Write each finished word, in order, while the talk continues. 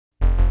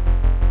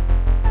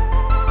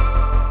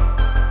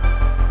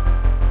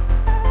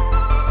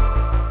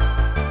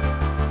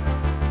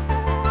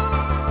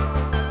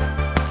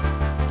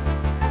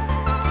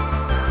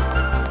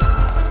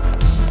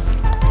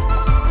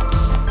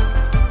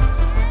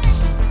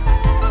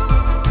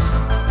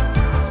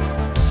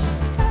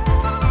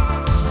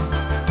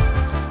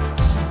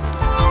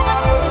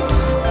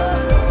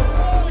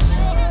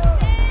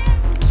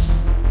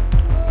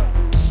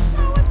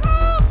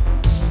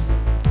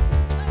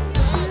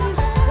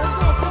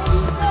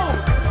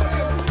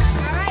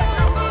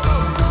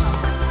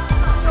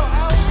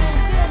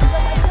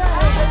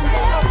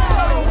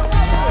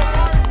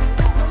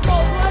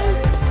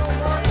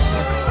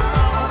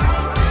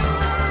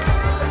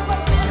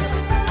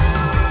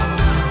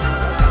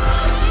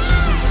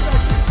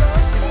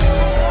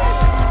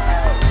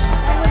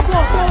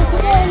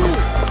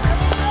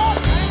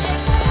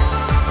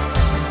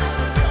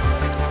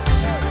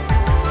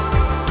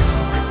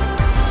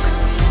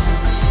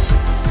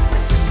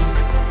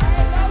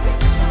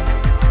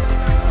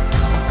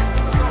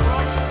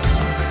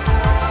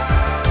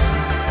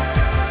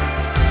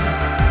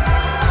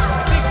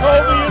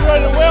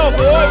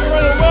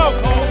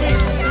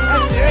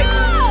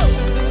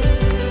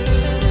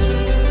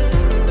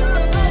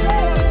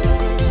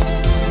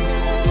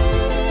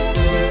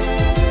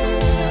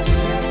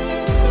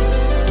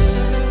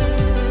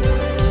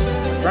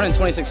Running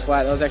 26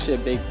 flat, that was actually a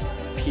big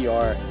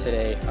PR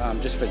today,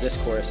 just for this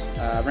course.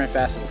 I've ran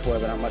faster before,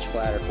 but on much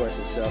flatter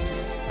courses. So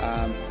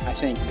I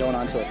think going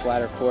on to a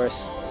flatter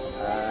course,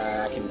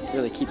 I can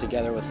really keep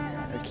together with,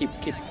 or keep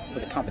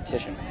with the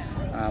competition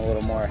a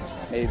little more.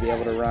 Maybe be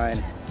able to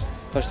run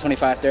close to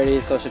 25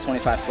 30s, close to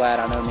 25 flat.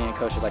 I know me and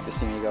coach would like to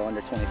see me go under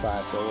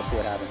 25, so we'll see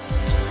what happens.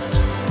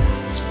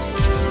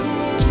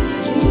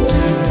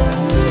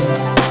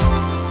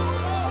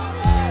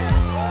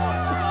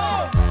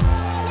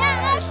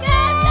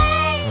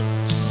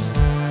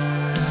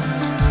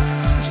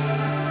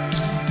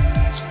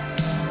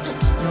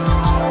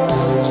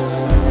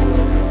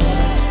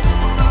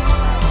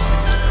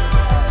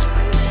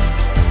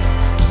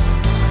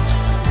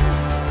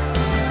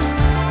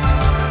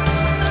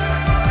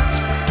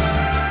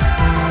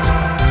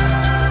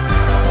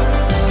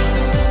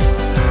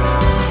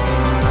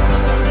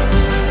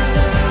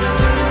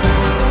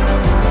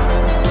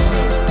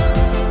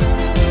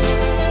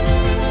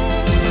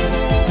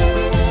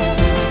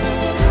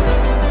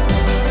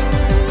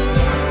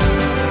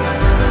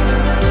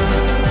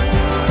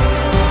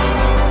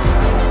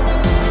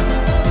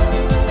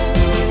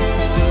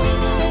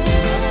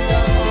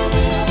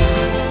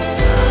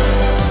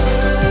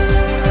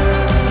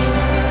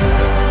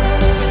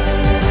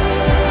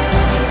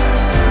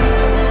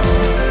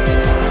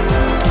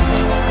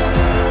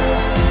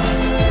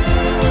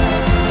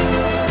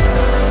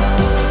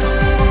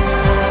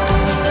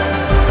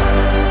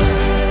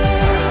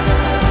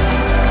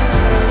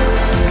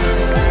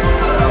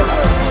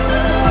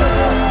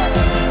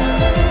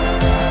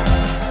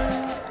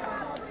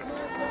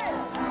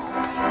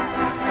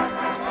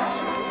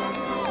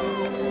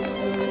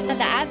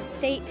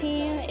 The state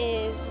team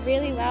is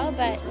really well,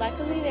 but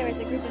luckily there was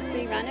a group of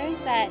 3 runners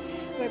that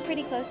were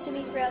pretty close to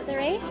me throughout the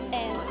race,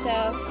 and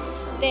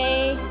so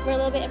they were a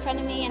little bit in front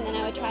of me, and then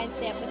I would try and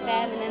stay up with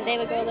them, and then they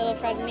would go a little in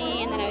front of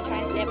me, and then I would try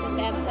and stay up with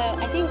them. So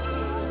I think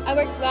I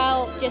worked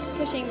well just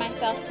pushing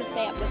myself to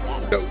stay up with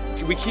them.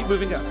 So we keep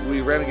moving up. We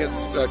ran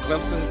against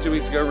Clemson 2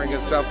 weeks ago, ran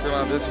against South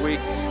Carolina this week.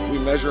 We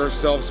measure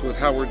ourselves with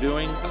how we're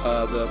doing.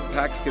 The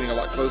pack's getting a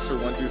lot closer,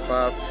 1 through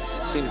 5.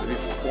 Seems to be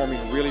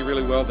performing really,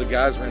 really well. The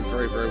guys ran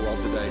very, very well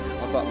today.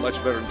 I thought much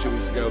better than 2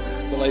 weeks ago.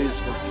 The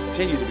ladies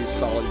continue to be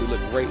solid. We look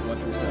great 1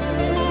 through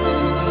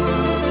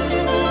 7.